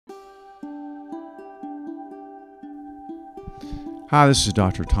Hi, this is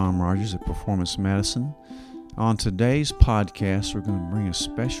Dr. Tom Rogers at Performance Medicine. On today's podcast, we're going to bring a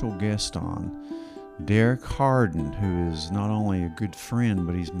special guest on, Derek Harden, who is not only a good friend,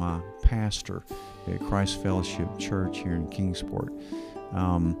 but he's my pastor at Christ Fellowship Church here in Kingsport.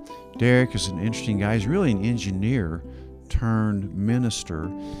 Derek is an interesting guy. He's really an engineer turned minister.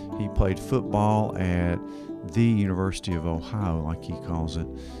 He played football at the University of Ohio, like he calls it.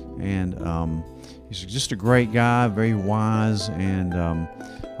 And he's just a great guy, very wise. And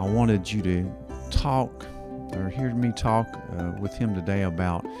I wanted you to talk or hear me talk with him today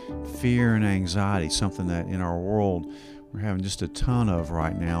about fear and anxiety, something that in our world we're having just a ton of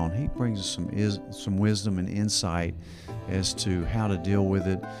right now. And he brings us some wisdom and insight as to how to deal with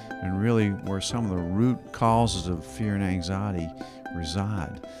it and really where some of the root causes of fear and anxiety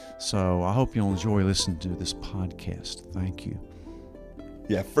reside. So I hope you'll enjoy listening to this podcast. Thank you.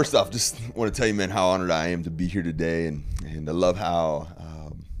 Yeah, first off, just want to tell you, man, how honored I am to be here today, and I love how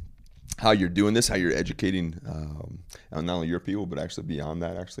you're doing this, how you're educating not only your people, but actually beyond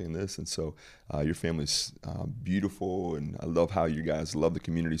that, actually in this. And so your family's beautiful, and I love how you guys love the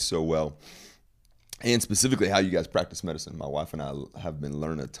community so well, and specifically how you guys practice medicine. My wife and I have been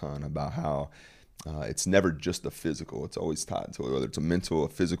learning a ton about how it's never just the physical. It's always tied to it, whether it's a mental, a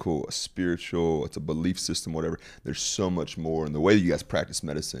physical, a spiritual, it's a belief system, whatever. There's so much more. And the way that you guys practice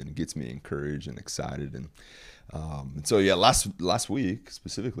medicine gets me encouraged and excited. And so, yeah, last week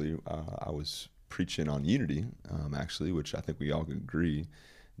specifically, I was preaching on unity, actually, which I think we all can agree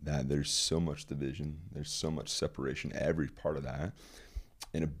that there's so much division. There's so much separation, every part of that.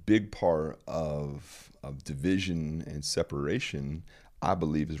 And a big part of division and separation, I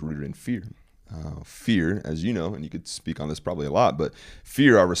believe, is rooted in fear. Fear, as you know, and you could speak on this probably a lot, but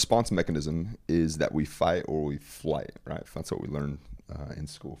fear, our response mechanism is that we fight or we flight, right? That's what we learned in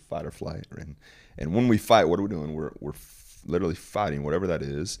school, fight or flight. And when we fight, what are we doing? We're literally fighting, whatever that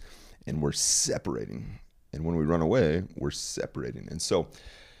is, and we're separating. And when we run away, we're separating. And so,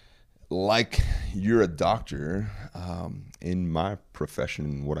 like you're a doctor, in my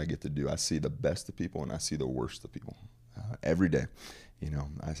profession, what I get to do, I see the best of people and I see the worst of people every day. You know,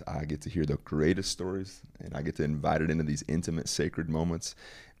 I get to hear the greatest stories, and I get to invite it into these intimate, sacred moments.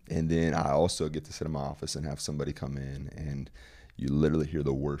 And then I also get to sit in my office and have somebody come in, and you literally hear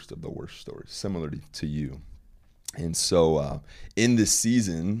the worst of the worst stories, similar to you. And so in this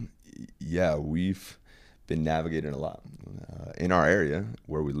season, yeah, we've been navigating a lot. In our area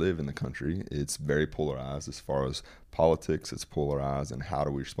where we live in the country, it's very polarized as far as politics. It's polarized, and how do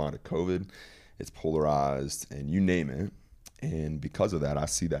we respond to COVID? It's polarized, and you name it. And because of that, I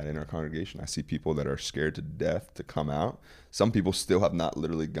see that in our congregation. I see people that are scared to death to come out. Some people still have not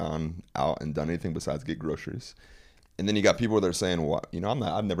literally gone out and done anything besides get groceries. And then you got people that are saying, well, you know,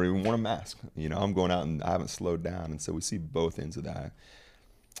 I've never even worn a mask. You know, I'm going out and I haven't slowed down. And so we see both ends of that.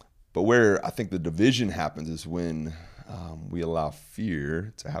 But where I think the division happens is when we allow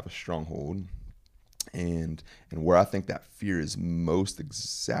fear to have a stronghold. And where I think that fear is most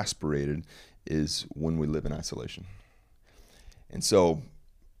exasperated is when we live in isolation. And so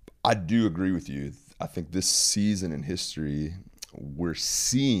I do agree with you. I think this season in history, we're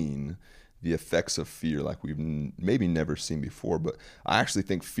seeing the effects of fear like we've maybe never seen before. But I actually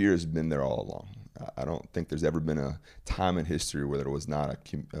think fear has been there all along. I don't think there's ever been a time in history where there was not a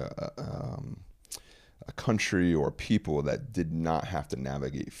country or people that did not have to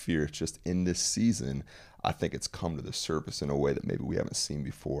navigate fear. It's just in this season, I think it's come to the surface in a way that maybe we haven't seen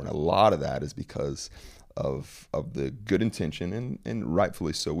before. And a lot of that is because of the good intention, and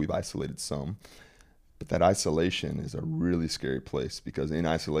rightfully so, we've isolated some. But that isolation is a really scary place, because in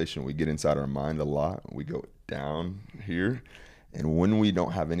isolation, we get inside our mind a lot. We go down here. And when we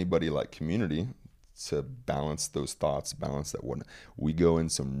don't have anybody like community to balance those thoughts, balance that one, we go in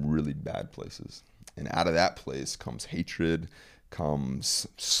some really bad places. And out of that place comes hatred, comes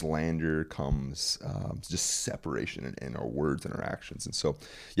slander, comes just separation in our words and our actions. And so,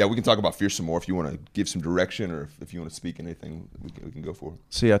 yeah, we can talk about fear some more if you want to give some direction, or if you want to speak anything, we can go for it.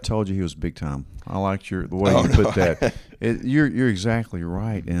 See, I told you he was big time. I liked the way you put that. You're exactly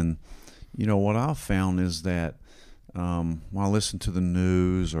right. And, you know, what I've found is that when I listen to the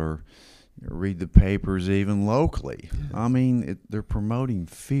news or read the papers, even locally, I mean, they're promoting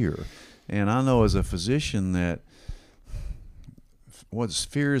fear. And I know as a physician that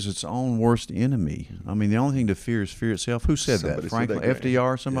fear is its own worst enemy. I mean, the only thing to fear is fear itself. Who said that? Franklin,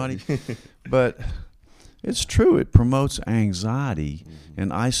 FDR, somebody? Yeah. But it's true. It promotes anxiety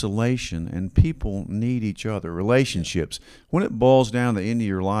and isolation, and people need each other, relationships. When it boils down to the end of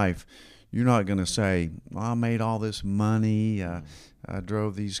your life, you're not going to say, well, I made all this money, I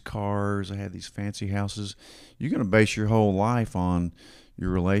drove these cars, I had these fancy houses. You're going to base your whole life on your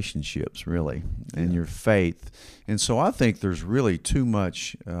relationships, really, and your faith. And so I think there's really too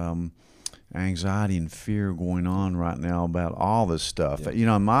much anxiety and fear going on right now about all this stuff.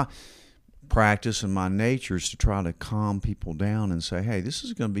 My practice and my nature is to try to calm people down and say, hey, this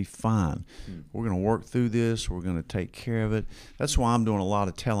is going to be fine. We're going to work through this. We're going to take care of it. That's why I'm doing a lot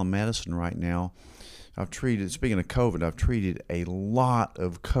of telemedicine right now. Speaking of COVID, I've treated a lot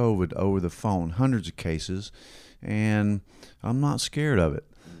of COVID over the phone, hundreds of cases, and I'm not scared of it.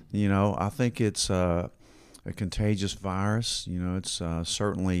 I think it's a contagious virus. It's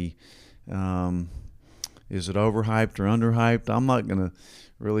certainly, is it overhyped or underhyped? I'm not going to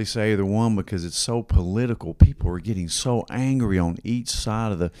really say either one because it's so political. People are getting so angry on each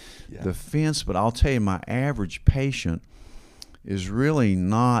side of the fence. But I'll tell you, my average patient is really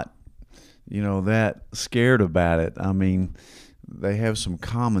not, that scared about it. I mean, they have some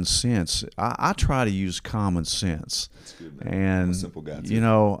common sense. I try to use common sense. That's good, man. And, I'm a simple guy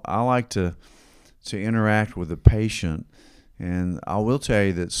too. I like to interact with the patient. And I will tell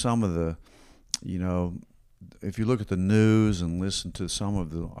you that some of the, if you look at the news and listen to some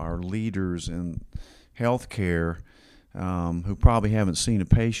of our leaders in healthcare who probably haven't seen a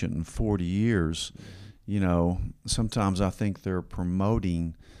patient in 40 years, sometimes I think they're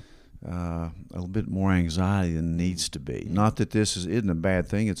promoting a little bit more anxiety than needs to be. Not that this isn't a bad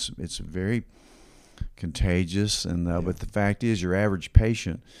thing. It's very contagious, but the fact is, your average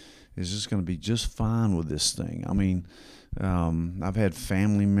patient is just going to be just fine with this thing. I mean, I've had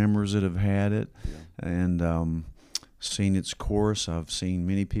family members that have had it and seen its course. I've seen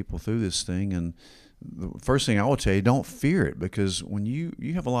many people through this thing, and the first thing I will tell you, don't fear it, because when you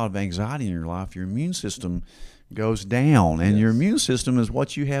have a lot of anxiety in your life, your immune system goes down, and your immune system is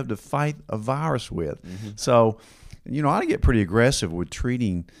what you have to fight a virus with. So, I get pretty aggressive with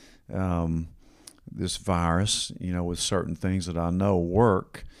treating this virus, with certain things that I know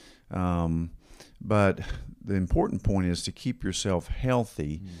work. But the important point is to keep yourself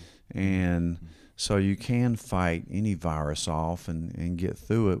healthy, and so you can fight any virus off and get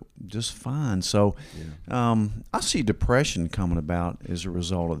through it just fine. So I see depression coming about as a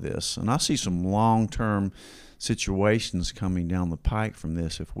result of this, and I see some long-term situations coming down the pike from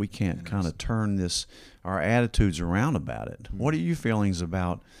this if we can't kind of turn our attitudes around about it. What are your feelings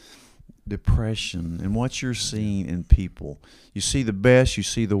about depression and what you're seeing in people? You see the best, you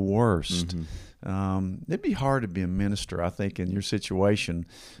see the worst. It'd be hard to be a minister, I think, in your situation.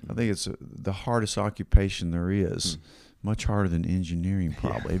 I think it's the hardest occupation there is. Much harder than engineering,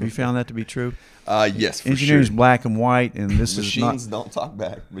 probably. Have you found that to be true? Yes, for Engineering is sure. black and white, and this Machines is don't talk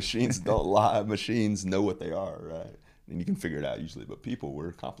back. Machines don't lie. Machines know what they are, right? And you can figure it out usually. But people,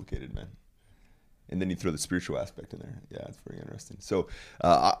 we're complicated, man. And then you throw the spiritual aspect in there. Yeah, it's very interesting. So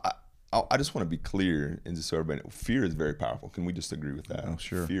I just want to be clear, and just so everybody knows, fear is very powerful. Can we just agree with that? Oh,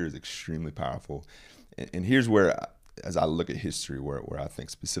 sure. Fear is extremely powerful. And here's where, as I look at history, where I think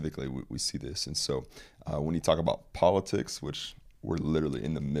specifically we see this. And so when you talk about politics, which we're literally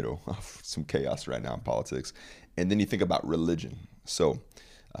in the middle of some chaos right now in politics, and then you think about religion. So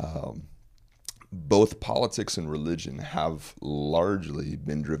both politics and religion have largely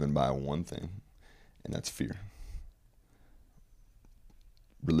been driven by one thing, and that's fear.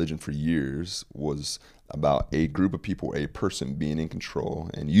 Religion for years was about a group of people, a person being in control,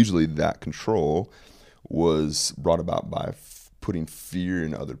 and usually that control was brought about by putting fear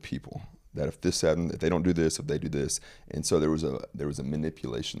in other people. That if this happened, if they don't do this, if they do this, and so there was a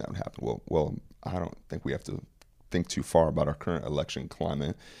manipulation that would happen. Well, I don't think we have to think too far about our current election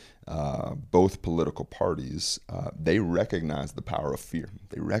climate. Both political parties, they recognize the power of fear.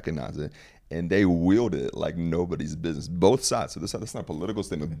 They recognize it, and they wield it like nobody's business. Both sides. So that's not a political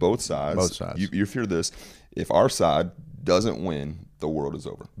statement. Both sides. Both sides. You fear this. If our side doesn't win, the world is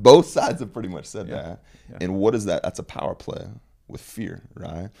over. Both sides have pretty much said that. Yeah. And what is that? That's a power play with fear,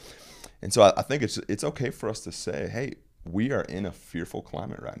 right? And so I think it's okay for us to say, hey, we are in a fearful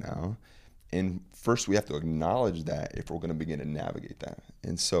climate right now. And first we have to acknowledge that if we're going to begin to navigate that.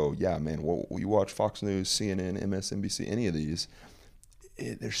 And so, yeah, man, you watch Fox News, CNN, MSNBC, any of these,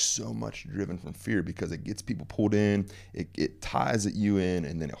 there's so much driven from fear because it gets people pulled in, it ties you in,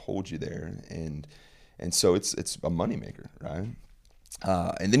 and then it holds you there. And so it's a moneymaker, right?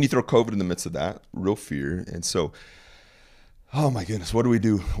 And then you throw COVID in the midst of that, real fear. And so, oh my goodness, what do we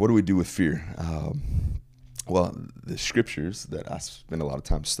do? What do we do with fear? Well, the scriptures that I spend a lot of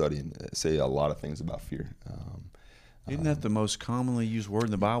time studying say a lot of things about fear. Isn't that the most commonly used word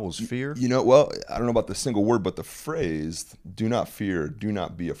in the Bible is fear? Well, I don't know about the single word, but the phrase, do not fear, do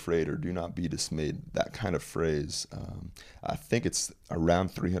not be afraid, or do not be dismayed, that kind of phrase, I think it's around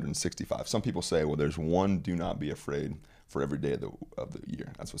 365. Some people say, well, there's one do not be afraid for every day of the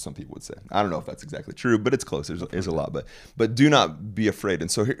year. That's what some people would say. I don't know if that's exactly true, but it's close. There's a lot, but do not be afraid.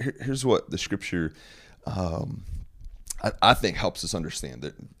 And so here's what the scripture, I think helps us understand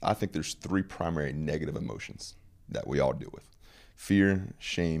that. I think there's three primary negative emotions that we all deal with: fear,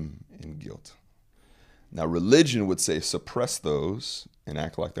 shame, and guilt. Now, religion would say suppress those and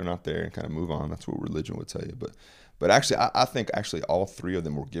act like they're not there and kind of move on. That's what religion would tell you. But actually, I think actually all three of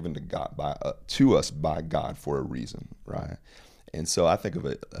them were given to us by God for a reason, right? And so I think of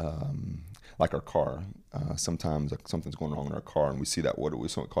it like our car. Sometimes something's going wrong in our car, and we see that what we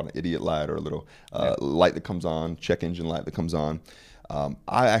call an idiot light, or a little light that comes on, check engine light that comes on.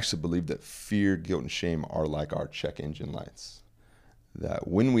 I actually believe that fear, guilt, and shame are like our check engine lights. That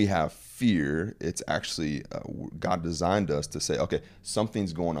when we have fear, it's actually God designed us to say, okay,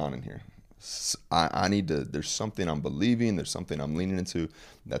 something's going on in here. I need to, there's something I'm believing, there's something I'm leaning into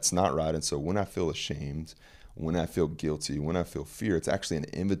that's not right. And so when I feel ashamed, when I feel guilty, when I feel fear, it's actually an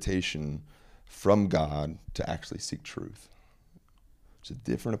invitation from God to actually seek truth. It's a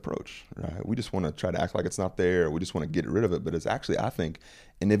different approach, right? We just want to try to act like it's not there, or we just want to get rid of it, but it's actually, I think,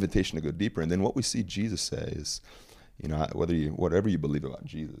 an invitation to go deeper. And then what we see Jesus say is, whatever you believe about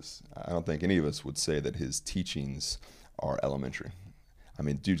Jesus, I don't think any of us would say that his teachings are elementary. I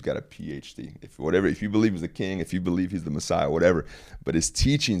mean, dude's got a PhD. If you believe he's the king, if you believe he's the Messiah, whatever, but his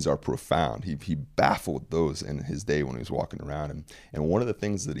teachings are profound. He baffled those in his day when he was walking around. And one of the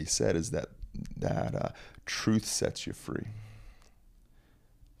things that he said is that truth sets you free.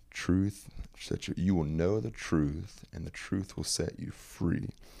 Truth sets you will know the truth, and the truth will set you free.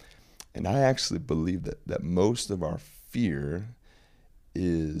 And I actually believe that most of our fear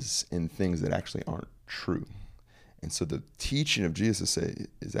is in things that actually aren't true. And so the teaching of Jesus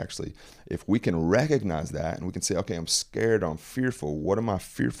is actually, if we can recognize that and we can say, okay, I'm scared, I'm fearful, what am I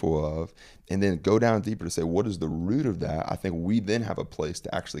fearful of? And then go down deeper to say, what is the root of that? I think we then have a place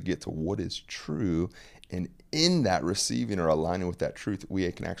to actually get to what is true. And in that, receiving or aligning with that truth,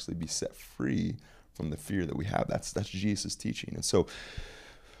 we can actually be set free from the fear that we have. That's Jesus' teaching. And so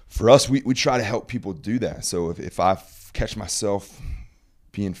for us, we try to help people do that. So if I catch myself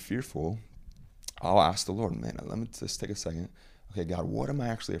being fearful, I'll ask the Lord, man, let me just take a second. Okay, God, what am I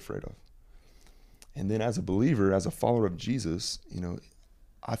actually afraid of? And then as a believer, as a follower of Jesus,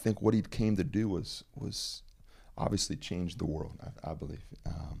 I think what he came to do was obviously change the world, I believe.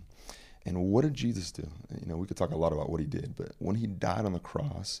 And what did Jesus do? We could talk a lot about what he did, but when he died on the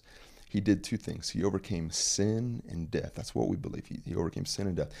cross, he did two things. He overcame sin and death. That's what we believe. He overcame sin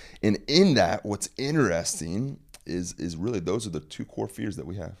and death. And in that, what's interesting is really those are the two core fears that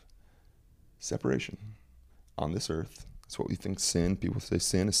we have. Separation on this earth. That's what we think sin. People say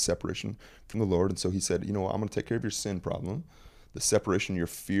sin is separation from the Lord. And so he said, I'm going to take care of your sin problem, the separation, your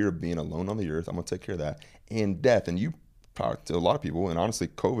fear of being alone on the earth. I'm going to take care of that. And death. And you talk to a lot of people, and honestly,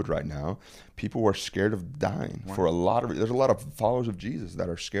 COVID right now, people are scared of dying. Wow. There's a lot of followers of Jesus that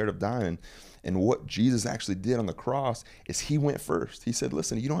are scared of dying. And what Jesus actually did on the cross is he went first. He said,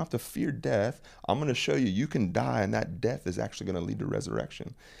 listen, you don't have to fear death. I'm going to show you can die, and that death is actually going to lead to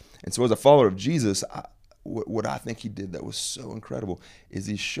resurrection. And so as a follower of Jesus, what I think he did that was so incredible is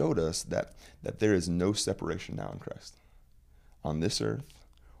he showed us that there is no separation now in Christ on this earth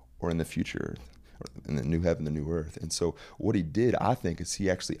or in the future earth, or in the new heaven, the new earth. And so what he did, I think, is he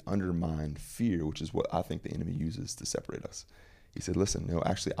actually undermined fear, which is what I think the enemy uses to separate us. He said, listen,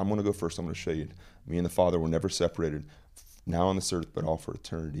 actually, I'm going to go first. I'm going to show you. Me and the Father were never separated, now on this earth, but all for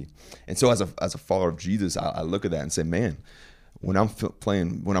eternity. And so as a follower of Jesus, I look at that and say, man, when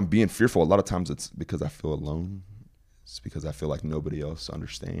I'm being fearful, a lot of times it's because I feel alone. It's because I feel like nobody else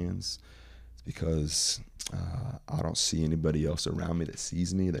understands. It's because I don't see anybody else around me that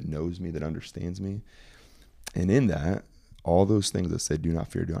sees me, that knows me, that understands me. And in that, all those things that say, do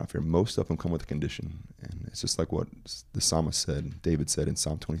not fear, most of them come with a condition. And it's just like what the psalmist said, David said in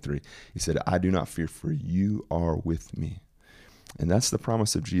Psalm 23. He said, I do not fear, for you are with me. And that's the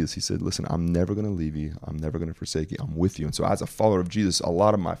promise of Jesus. He said, listen, I'm never going to leave you. I'm never going to forsake you. I'm with you. And so as a follower of Jesus, a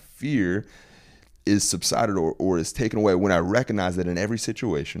lot of my fear is subsided or is taken away when I recognize that in every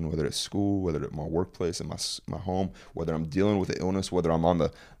situation, whether it's school, whether it's my workplace, in my home, whether I'm dealing with an illness, whether I'm on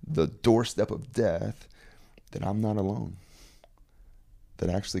the doorstep of death, that I'm not alone. That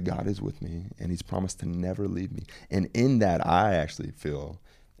actually God is with me, and he's promised to never leave me. And in that, I actually feel,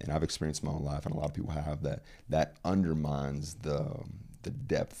 and I've experienced my own life, and a lot of people have, that undermines the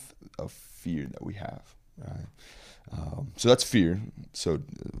depth of fear that we have. right? So that's fear. So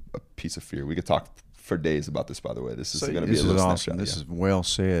a piece of fear. We could talk for days about this, by the way. This is going to be a little awesome. snapshot. This is well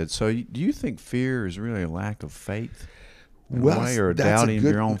said. So do you think fear is really a lack of faith in Well, a way, or that's doubting a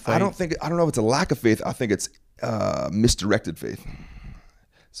good, your own faith? I don't know if it's a lack of faith. I think it's misdirected faith.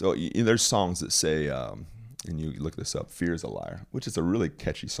 So there's songs that say, and you look this up, "Fear is a liar," which is a really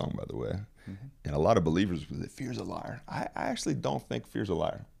catchy song, by the way. Mm-hmm. And a lot of believers say, "Fear is a liar." I actually don't think fear is a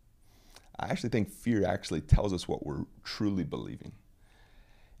liar. I actually think fear actually tells us what we're truly believing.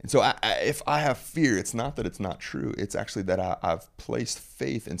 And so if I have fear, it's not that it's not true. It's actually that I've placed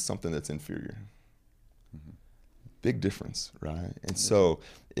faith in something that's inferior. Mm-hmm. Big difference, right? And so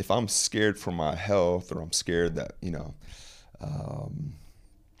if I'm scared for my health, or I'm scared that,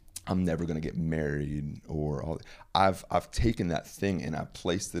 I'm never going to get married, or I've taken that thing and I've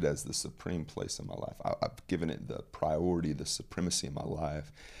placed it as the supreme place in my life. I've given it the priority, the supremacy in my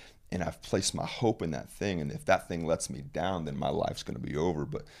life. And I've placed my hope in that thing. And if that thing lets me down, then my life's going to be over.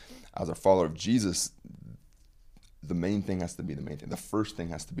 But as a follower of Jesus, the main thing has to be the main thing. The first thing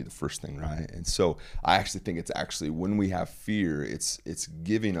has to be the first thing, right? And so I actually think it's actually, when we have fear, it's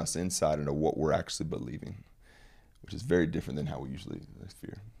giving us insight into what we're actually believing, which is very different than how we usually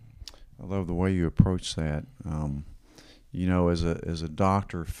fear. I love the way you approach that. As a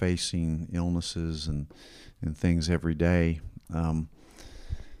doctor facing illnesses and things every day,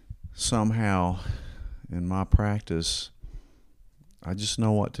 somehow in my practice, I just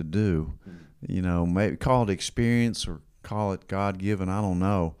know what to do. Maybe call it experience or call it God-given, I don't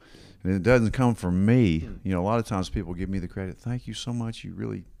know. And it doesn't come from me. A lot of times people give me the credit. Thank you so much. You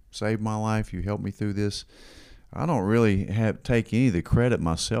really saved my life. You helped me through this. I don't really take any of the credit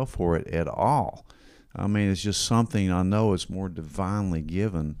myself for it at all. I mean, it's just something I know it's more divinely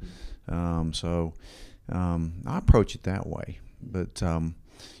given. So I approach it that way. But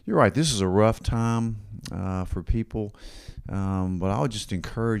you're right. This is a rough time for people, but I would just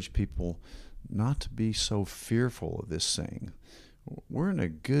encourage people not to be so fearful of this thing. We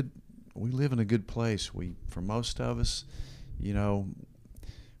live in a good place. For most of us,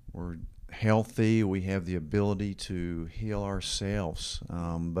 we're healthy. We have the ability to heal ourselves,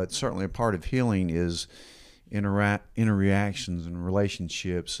 but certainly a part of healing is interactions and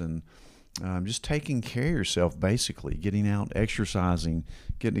relationships, and just taking care of yourself, basically getting out, exercising,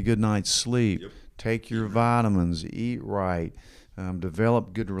 getting a good night's sleep, take your vitamins, eat right,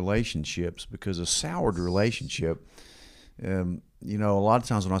 develop good relationships, because a soured relationship, a lot of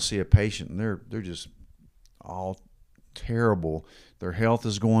times when I see a patient and they're just all terrible, their health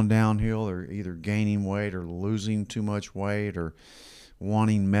is going downhill, they're either gaining weight or losing too much weight or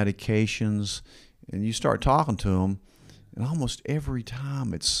wanting medications, and you start talking to them, and almost every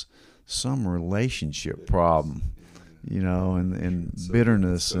time it's some relationship problem, and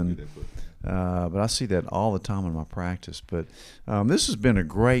bitterness, but I see that all the time in my practice. But this has been a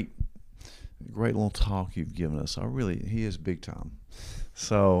great little talk you've given us. He is big time.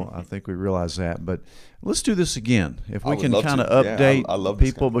 So I think we realize that. But let's do this again. If we can kind of update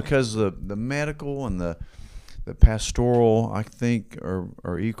people, because the medical and the pastoral, I think,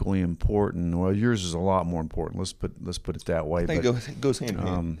 are equally important. Well, yours is a lot more important. Let's put it that way. I think it goes hand in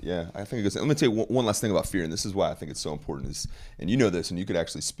hand. Yeah, I think it goes. Let me tell you one last thing about fear, and this is why I think it's so important. And you know this, and you could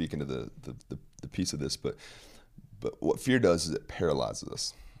actually speak into the piece of this. But what fear does is it paralyzes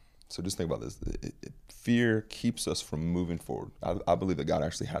us. So just think about this. Fear keeps us from moving forward. I believe that God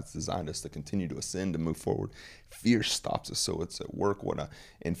actually has designed us to continue to ascend and move forward. Fear stops us. So it's at work, whatnot.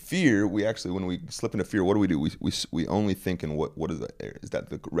 And fear, when we slip into fear, what do? We only think in what is that? Is that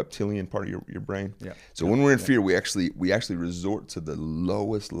the reptilian part of your brain? Yeah. So when we're in fear, we actually resort to the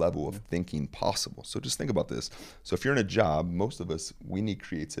lowest level of thinking possible. So just think about this. So if you're in a job, most of us, we need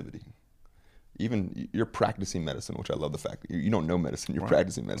creativity. Even you're practicing medicine, which I love the fact that you don't know medicine, you're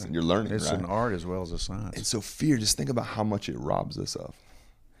practicing medicine, you're learning. It's an art as well as a science. And so fear, just think about how much it robs us of.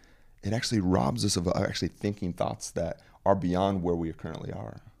 It actually robs us of actually thinking thoughts that are beyond where we currently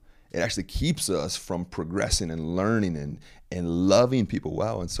are. It actually keeps us from progressing and learning and loving people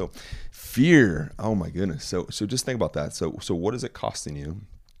well. And so fear, oh my goodness. So just think about that. So what is it costing you?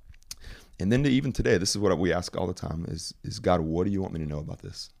 And then even today, this is what we ask all the time is God, what do you want me to know about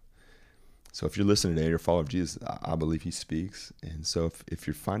this? So if you're listening today, you're a follower of Jesus, I believe he speaks. And so if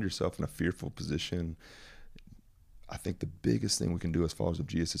you find yourself in a fearful position, I think the biggest thing we can do as followers of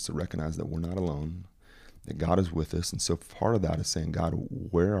Jesus is to recognize that we're not alone, that God is with us. And so part of that is saying, God,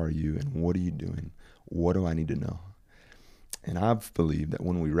 where are you and what are you doing? What do I need to know? And I've believed that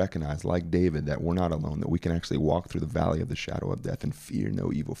when we recognize, like David, that we're not alone, that we can actually walk through the valley of the shadow of death and fear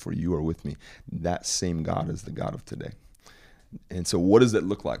no evil, for you are with me. That same God is the God of today. And so what does it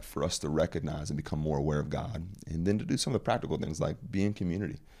look like for us to recognize and become more aware of God? And then to do some of the practical things like be in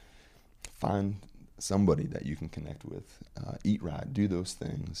community. Find somebody that you can connect with. Eat right. Do those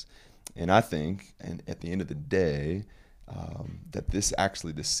things. And I think, and at the end of the day, that this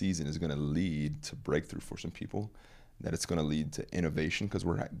season is going to lead to breakthrough for some people, that it's going to lead to innovation because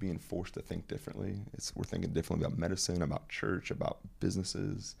we're being forced to think differently. We're thinking differently about medicine, about church, about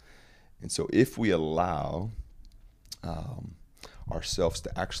businesses. And so if we allow ourselves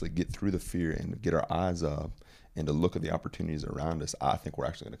to actually get through the fear and get our eyes up and to look at the opportunities around us, I think we're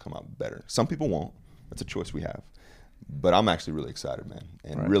actually going to come out better. Some people won't. That's a choice we have. But I'm actually really excited, man,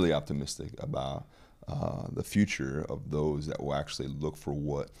 and really optimistic about the future of those that will actually look for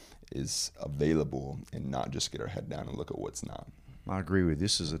what is available and not just get our head down and look at what's not. I agree with you.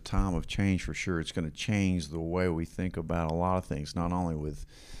 This is a time of change for sure. It's going to change the way we think about a lot of things, not only with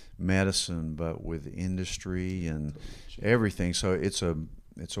medicine but with industry and everything. So it's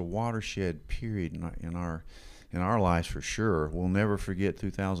a watershed period in our lives for sure. We'll never forget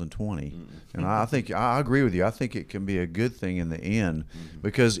 2020. And I think I agree with you. I think it can be a good thing in the end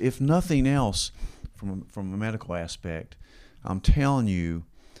because if nothing else, from a medical aspect, I'm telling you,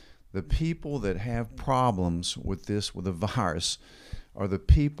 the people that have problems with the virus are the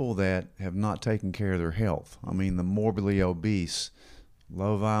people that have not taken care of their health. I mean, the morbidly obese,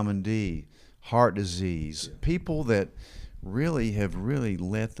 low vitamin D, heart disease, people that really have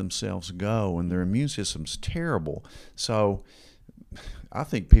let themselves go and their immune system's terrible. So I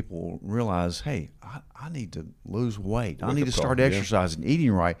think people realize, hey, I need to lose weight. I need to start exercising,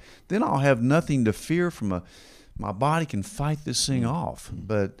 eating right. Then I'll have nothing to fear from my body can fight this thing off.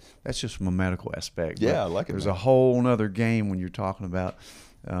 But that's just from a medical aspect. Yeah, I like it. There's a whole other game when you're talking about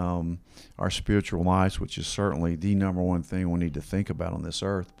our spiritual lives, which is certainly the number one thing we need to think about on this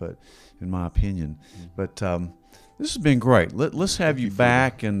earth, but in my opinion. But this has been great. Let's have you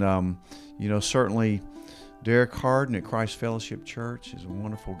back. And, certainly Derek Harden at Christ Fellowship Church is a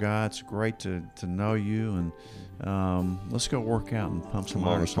wonderful guy. It's great to know you. And let's go work out and pump some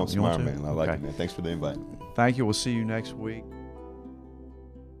iron or something. You want to? Man. I like it, man. Thanks for the invite. Thank you. We'll see you next week.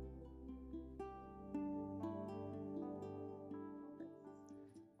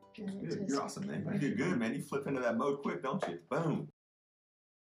 Good. You're awesome, man. You did good, man. You flip into that mode quick, don't you? Boom.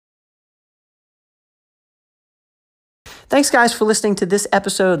 Thanks, guys, for listening to this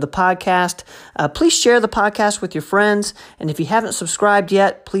episode of the podcast. Please share the podcast with your friends. And if you haven't subscribed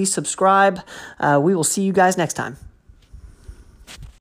yet, please subscribe. We will see you guys next time.